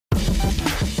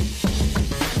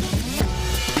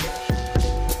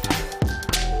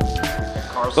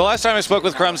The last time I spoke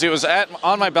with Crumbz, he was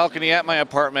on my balcony at my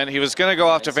apartment. He was going to go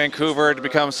off to Vancouver to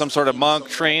become some sort of monk,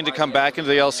 train to come back into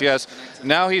the LCS.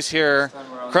 Now he's here.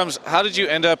 Crumbz, how did you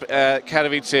end up at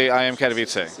Katowice, IEM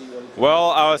Katowice?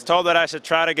 Well, I was told that I should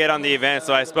try to get on the event,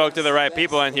 so I spoke to the right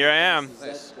people, and here I am.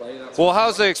 Well,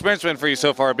 how's the experience been for you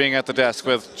so far, being at the desk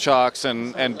with Shox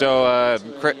and Doa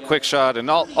and Quickshot and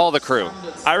all the crew?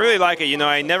 I really like it. You know,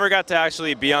 I never got to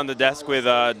actually be on the desk with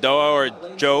Doa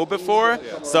or Joe before,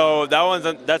 so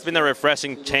that's been a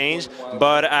refreshing change.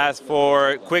 But as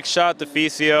for Quickshot,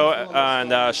 Deficio,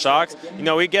 and Shox, you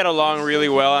know, we get along really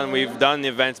well, and we've done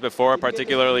events before,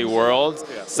 particularly Worlds.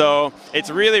 So it's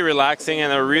really relaxing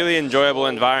and a really enjoyable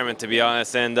environment, to be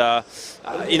honest. And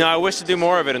you know, I wish to do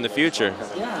more of it in the future.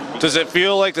 Does it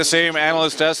feel like the same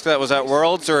analyst desk that was at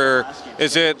Worlds, or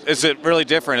is it really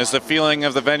different? Is the feeling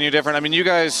of the venue different? I mean, you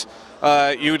guys,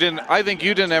 I think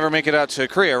you didn't ever make it out to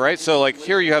Korea, right? So like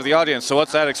here you have the audience. So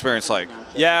what's that experience like?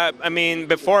 Yeah, I mean,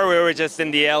 before we were just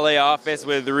in the LA office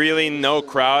with really no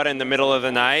crowd in the middle of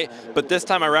the night, but this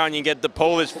time around you get the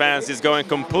Polish fans just going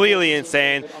completely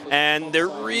insane, and they're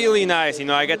really nice. You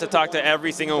know, I get to talk to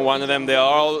every single one of them. They're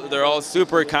all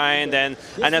super kind, and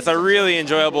it's a really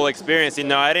enjoyable experience. You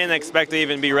know, I didn't expect to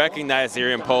even be recognized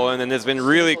here in Poland, and it's been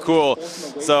really cool.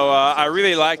 So I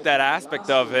really like that aspect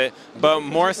of it, but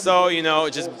more so, you know,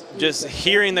 just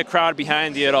hearing the crowd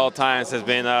behind you at all times has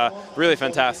been really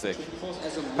fantastic.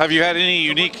 Have you had any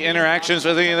unique interactions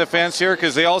with any of the fans here?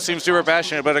 Because they all seem super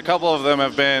passionate, but a couple of them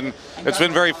have been, it's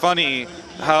been very funny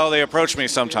how they approach me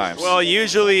sometimes. Well,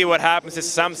 usually what happens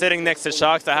is I'm sitting next to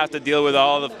Shox. I have to deal with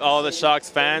all the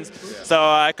Shox fans. So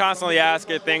I constantly ask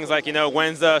her things like, you know,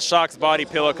 when's the Shox body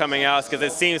pillow coming out? Because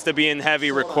it seems to be in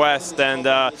heavy request, and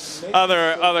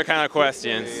other kind of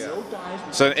questions.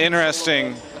 So an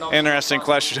interesting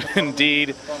question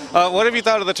indeed. What have you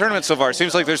thought of the tournament so far?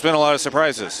 Seems like there's been a lot of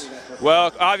surprises.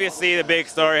 Well, obviously the big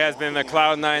story has been the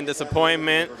Cloud9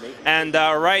 disappointment, and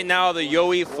right now the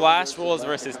Yowie Flash Wolves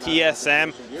versus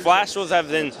TSM. Flash Wolves have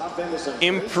been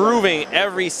improving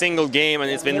every single game, and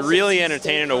it's been really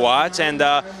entertaining to watch. And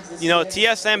you know,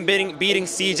 TSM beating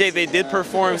CJ, they did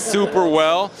perform super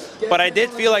well, but I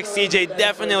did feel like CJ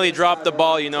definitely dropped the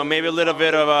ball. You know, maybe a little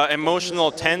bit of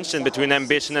emotional tension between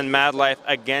Ambition and Mad Life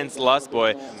against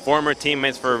Lustboy, former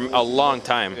teammates for a long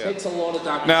time.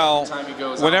 Now,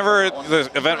 whenever the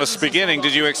event was beginning,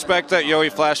 did you expect that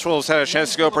Yowie Flash Wolves had a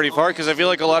chance to go pretty far? Because I feel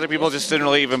like a lot of people just didn't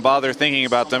really even bother thinking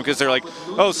about them, because they're like,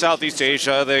 oh, Southeast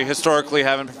Asia, they historically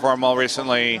haven't performed well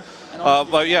recently.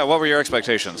 But yeah, what were your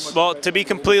expectations? Well, to be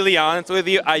completely honest with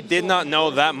you, I did not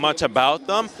know that much about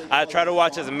them. I try to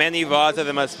watch as many VODs of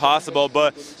them as possible,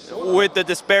 but with the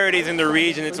disparities in the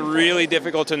region, it's really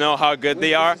difficult to know how good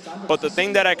they are. But the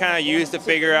thing that I kind of used to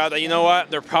figure out that, you know what,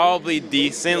 they're probably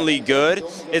decently good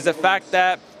is the fact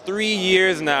that 3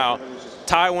 years now,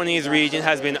 Taiwanese region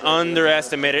has been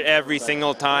underestimated every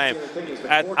single time.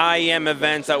 At IEM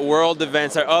events, at world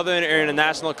events, at other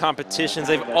international competitions,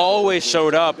 they've always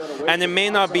showed up, and it may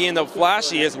not be in the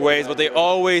flashiest ways, but they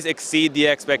always exceed the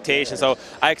expectations. So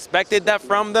I expected that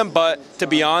from them, but to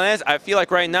be honest, I feel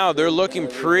like right now they're looking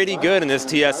pretty good in this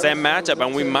TSM matchup,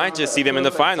 and we might just see them in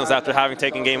the finals after having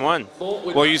taken game one.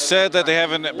 Well, you said that they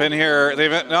haven't been here,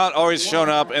 they've not always shown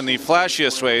up in the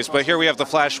flashiest ways, but here we have the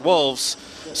Flash Wolves.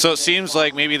 So it seems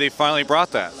like maybe they finally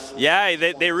brought that. Yeah,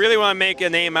 they really want to make a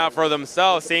name out for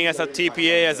themselves, seeing as a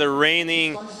TPA as a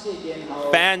reigning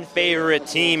fan favorite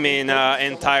team in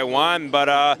Taiwan.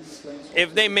 But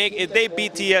if they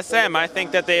beat TSM, I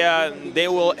think that they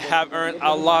will have earned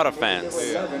a lot of fans.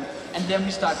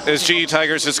 Is GE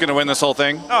Tigers just going to win this whole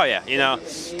thing? Oh yeah, you know,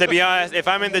 to be honest, if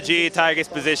I'm in the GE Tigers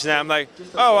position, I'm like,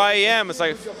 oh, IEM, it's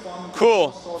like,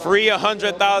 cool, free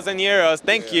 100,000 euros,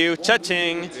 thank you,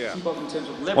 cha-ching. Yeah.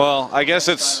 Well, I guess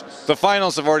it's, the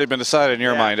finals have already been decided in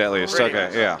your mind at least. Okay,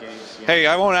 much. Yeah. Hey,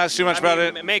 I won't ask too much about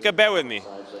it. Make a bet with me.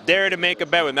 Dare to make a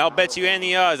bet with me. I'll bet you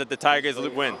any odds that the Tigers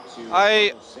win.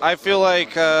 I feel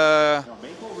like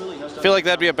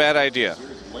that'd be a bad idea.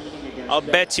 I'll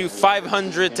bet you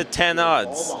 500 to 10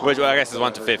 odds, which I guess is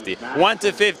 1 to 50. 1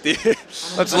 to 50.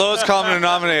 That's the lowest common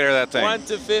denominator, that thing. 1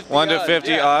 to 50. 1 to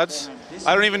 50 odds.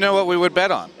 I don't even know what we would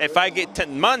bet on. If I get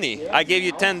money, I give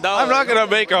you $10. I'm not going to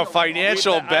make a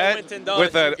financial bet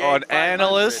with an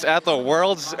analyst at the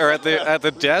Worlds or at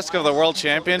the desk of the World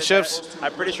Championships.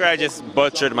 I'm pretty sure I just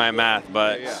butchered my math,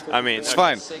 but I mean, it's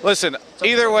fine. Listen,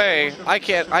 either way, I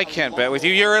can't bet with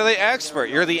you. You're the expert.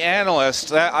 You're the analyst.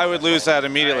 That I would lose that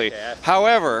immediately.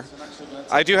 However,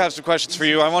 I do have some questions for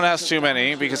you. I won't ask too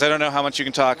many because I don't know how much you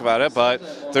can talk about it,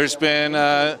 but there's been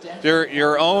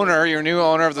your new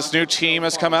owner of this new team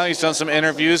has come out. He's done some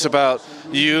interviews about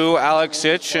you, Alex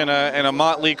Sitch, and a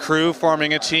motley crew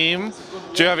forming a team.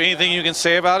 Do you have anything you can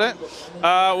say about it?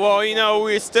 Well, you know,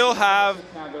 we still have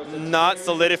not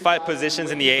solidified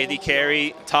positions in the AD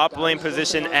carry, top lane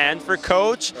position, and for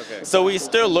coach. Okay. So we're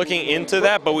still looking into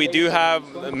that, but we do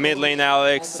have mid lane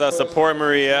Alex, support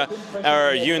Maria,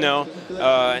 or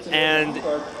and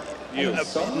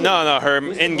no, her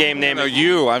in-game name. No,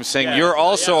 you. I'm saying you're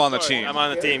also on the team. I'm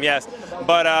on the team, yes.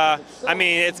 But I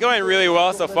mean, it's going really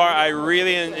well so far. I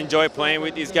really enjoy playing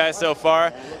with these guys so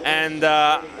far, and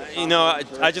you know,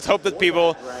 I just hope that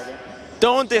people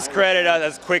don't discredit us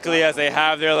as quickly as they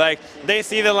have. They're like, they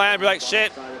see the lineup, be like,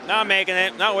 shit, not making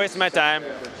it, not wasting my time,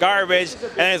 garbage.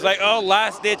 And it's like, oh,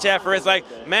 last ditch effort. It's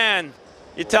like, man,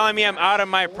 you're telling me I'm out of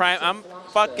my prime. I'm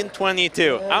fucking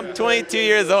 22. I'm 22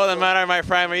 years old. I'm out of my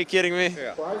prime. Are you kidding me?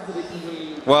 Yeah.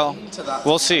 Well,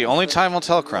 we'll see. Only time will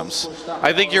tell, Crumbz.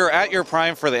 I think you're at your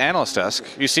prime for the analyst desk.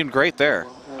 You seemed great there.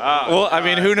 Well, I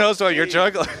mean, who knows what you're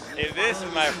juggling? If this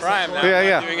is my prime, I'm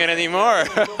not doing it anymore.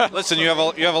 Listen, you have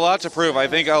a lot to prove. I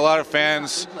think a lot of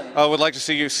fans would like to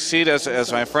see you succeed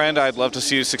as my friend. I'd love to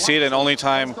see you succeed, and only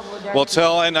time will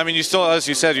tell. And I mean, you still, as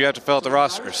you said, you have to fill out the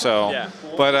roster. So, yeah.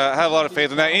 But I have a lot of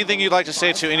faith in that. Anything you'd like to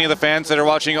say to any of the fans that are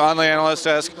watching on the analyst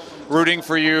desk, rooting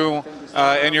for you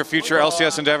and your future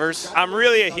LCS endeavors? I'm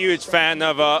really a huge fan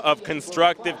of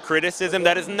constructive criticism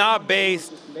that is not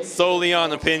based solely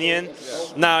on opinion.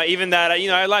 Now, even that, you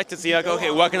know, I like to see, like,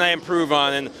 okay, what can I improve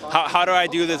on, and how do I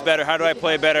do this better? How do I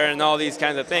play better, and all these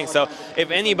kinds of things. So,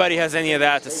 if anybody has any of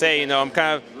that to say, you know, I'm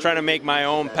kind of trying to make my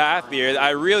own path here. I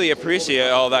really appreciate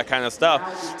all that kind of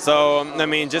stuff. So, I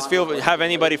mean, just have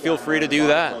anybody feel free to do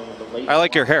that. I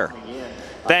like your hair.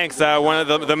 Thanks. One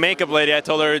of the makeup lady, I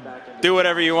told her, do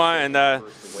whatever you want, and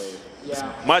it's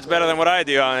much better than what I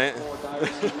do on it.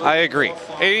 I agree.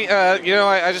 Hey, you know,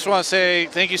 I just want to say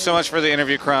thank you so much for the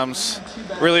interview, Crumbz.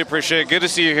 Really appreciate it. Good to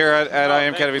see you here at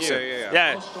IEM Katowice.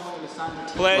 Yeah.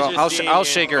 Pleasure. Well, I'll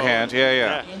shake your hand.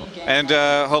 Yeah. And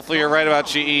hopefully you're right about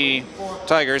GE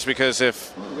Tigers, because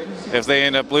if they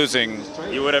end up losing,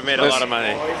 you would have made a lot of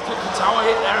money.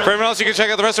 For everyone else, you can check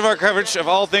out the rest of our coverage of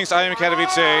all things IEM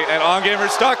Katowice at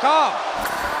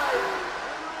ongamers.com.